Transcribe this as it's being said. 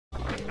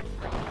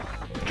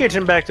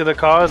Getting back to the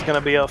car is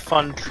gonna be a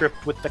fun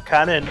trip with the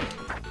cannon.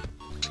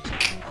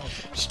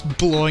 Just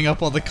blowing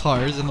up all the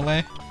cars in the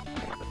way.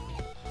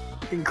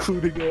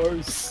 Including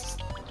ours.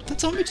 That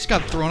zombie just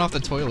got thrown off the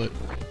toilet.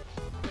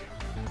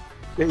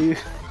 Yeah, you...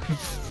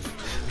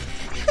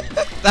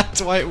 That's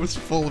why it was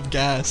full of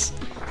gas.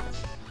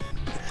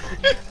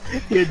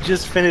 He had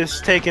just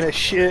finished taking a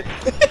shit.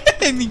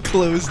 And he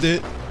closed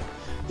it.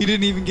 He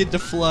didn't even get to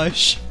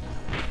flush.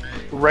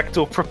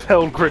 Rectal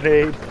propelled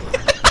grenade.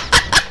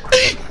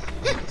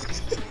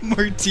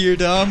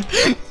 Martyrdom.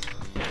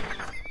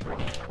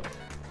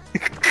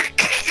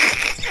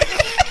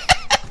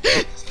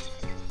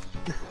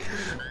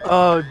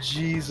 Oh,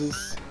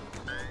 Jesus.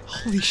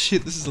 Holy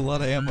shit, this is a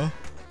lot of ammo.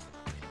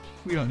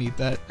 We don't need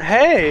that.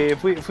 Hey,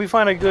 if we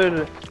find a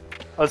good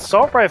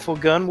assault rifle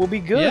gun, we'll be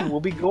good. Yeah. We'll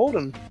be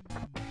golden.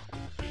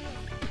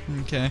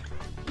 Okay.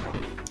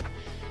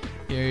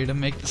 You ready to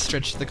make the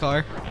stretch to the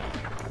car?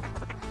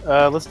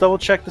 Let's double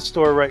check the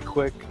store right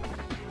quick.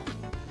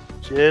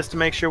 Just to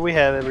make sure we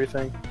have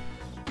everything.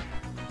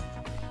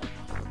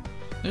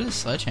 There's a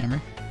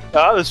sledgehammer.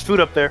 Ah, there's food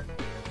up there.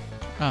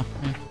 Oh,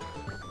 yeah.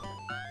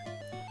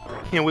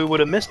 And we would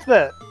have missed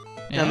that.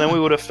 Yeah. And then we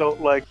would have felt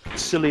like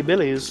silly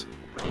billies.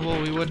 Well,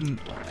 we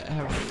wouldn't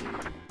have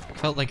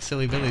felt like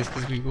silly billies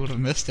because we would have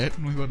missed it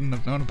and we wouldn't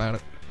have known about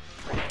it.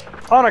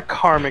 On a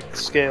karmic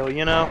scale,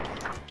 you know?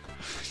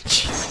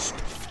 Jesus, the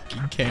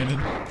fucking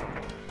cannon.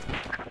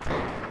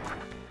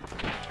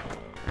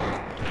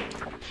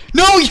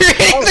 No, you're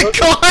hitting the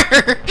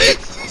car!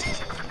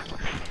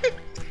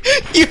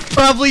 You've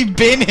probably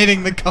been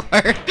hitting the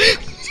car.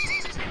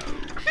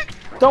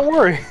 Don't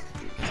worry.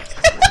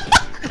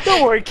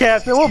 Don't worry,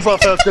 Captain. We'll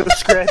buff out the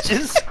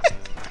scratches.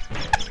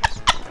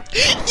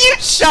 You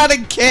shot a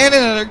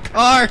cannon at a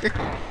car!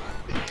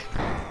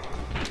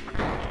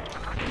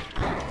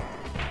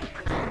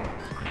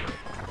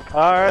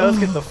 Alright, let's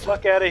get the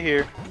fuck out of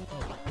here.